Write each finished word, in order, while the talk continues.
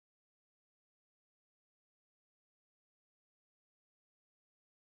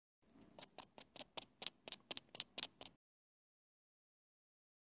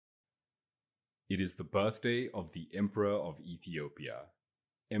It is the birthday of the Emperor of Ethiopia,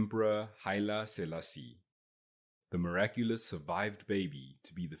 Emperor Haile Selassie. The Miraculous survived baby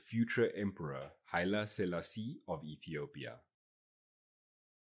to be the future Emperor Haile Selassie of Ethiopia.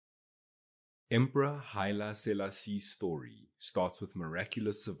 Emperor Haile Selassie's story starts with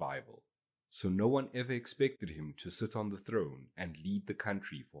miraculous survival, so no one ever expected him to sit on the throne and lead the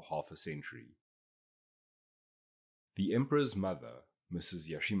country for half a century. The emperor's mother, Mrs.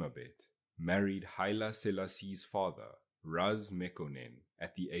 Shiimebet, married Haile Selassie's father, Ras Mekonnen,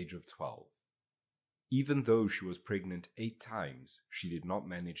 at the age of 12. Even though she was pregnant 8 times, she did not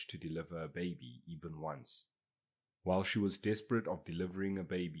manage to deliver a baby even once. While she was desperate of delivering a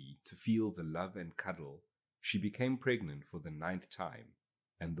baby to feel the love and cuddle, she became pregnant for the 9th time,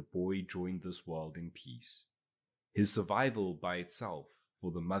 and the boy joined this world in peace. His survival by itself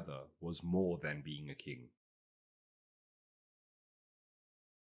for the mother was more than being a king.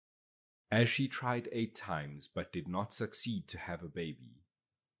 As she tried 8 times but did not succeed to have a baby,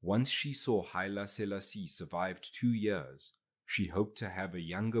 once she saw Haile Selassie survived 2 years, she hoped to have a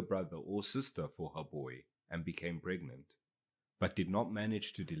younger brother or sister for her boy and became pregnant, but did not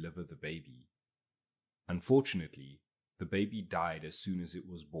manage to deliver the baby. Unfortunately, the baby died as soon as it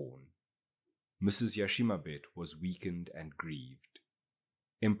was born. Mrs. Shiimebet was weakened and grieved.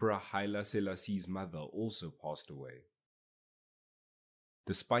 Emperor Haile Selassie's mother also passed away.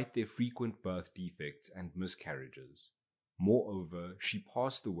 Despite their frequent birth defects and miscarriages, moreover, she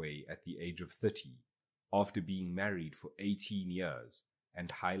passed away at the age of 30 after being married for 18 years,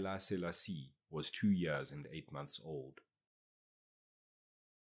 and Haile Selassie was 2 years and 8 months old.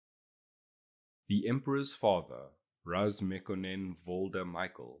 The emperor's father, Ras Mekonnen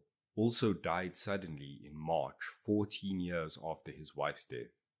Michael, also died suddenly in March 14 years after his wife's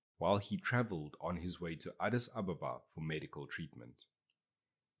death, while he traveled on his way to Addis Ababa for medical treatment.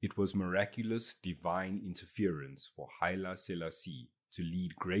 It was miraculous divine interference for Haile Selassie to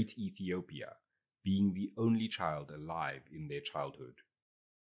lead great Ethiopia, being the only child alive in their childhood.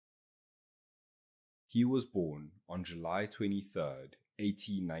 He was born on July 23,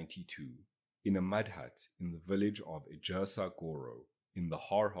 1892, in a mud hut in the village of Ejirsa Goro in the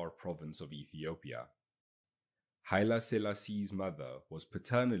Harhar province of Ethiopia. Haile Selassie's mother was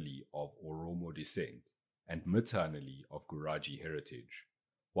paternally of Oromo descent and maternally of Guraji heritage,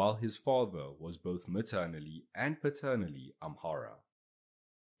 while his father was both maternally and paternally Amhara.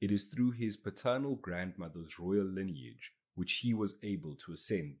 It is through his paternal grandmother's royal lineage which he was able to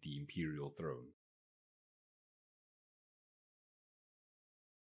ascend the imperial throne.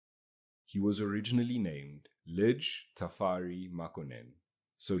 He was originally named RasTeferi Mekonnen,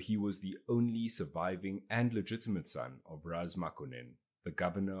 so he was the only surviving and legitimate son of Ras Mekonnen, the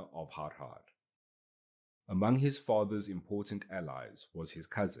governor of Harhar. Among his father's important allies was his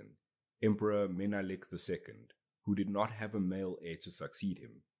cousin, Emperor Menelik II, who did not have a male heir to succeed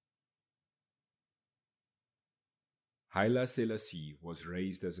him. Haile Selassie was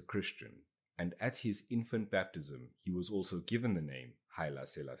raised as a Christian, and at his infant baptism he was also given the name Haile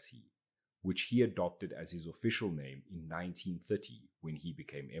Selassie, which he adopted as his official name in 1930 when he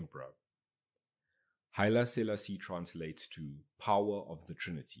became emperor. Haile Selassie translates to power of the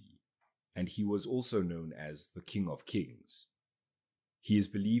Trinity, and he was also known as the King of Kings. He is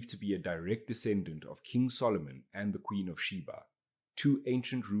believed to be a direct descendant of King Solomon and the Queen of Sheba, 2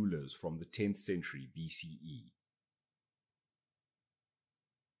 ancient rulers from the 10th century BCE.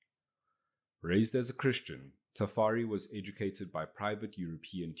 Raised as a Christian, Teferi was educated by private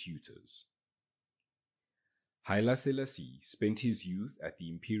European tutors. Haile Selassie spent his youth at the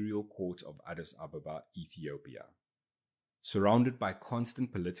imperial court of Addis Ababa, Ethiopia. Surrounded by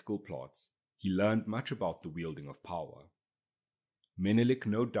constant political plots, he learned much about the wielding of power. Menelik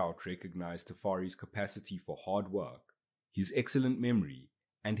no doubt recognized Teferi's capacity for hard work, his excellent memory,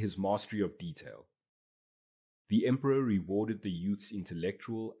 and his mastery of detail. The emperor rewarded the youth's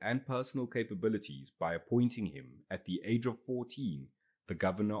intellectual and personal capabilities by appointing him, at the age of 14, the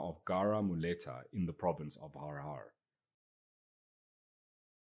governor of Gara Muleta in the province of Harhar.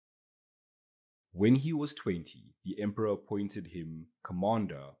 When he was 20, the emperor appointed him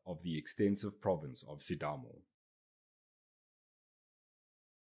commander of the extensive province of Sidamo.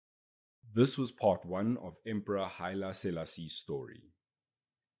 This was part 1 of Emperor Haile Selassie's story.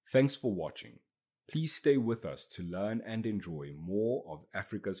 Thanks for watching. Please stay with us to learn and enjoy more of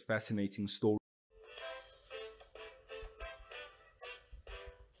Africa's fascinating stories.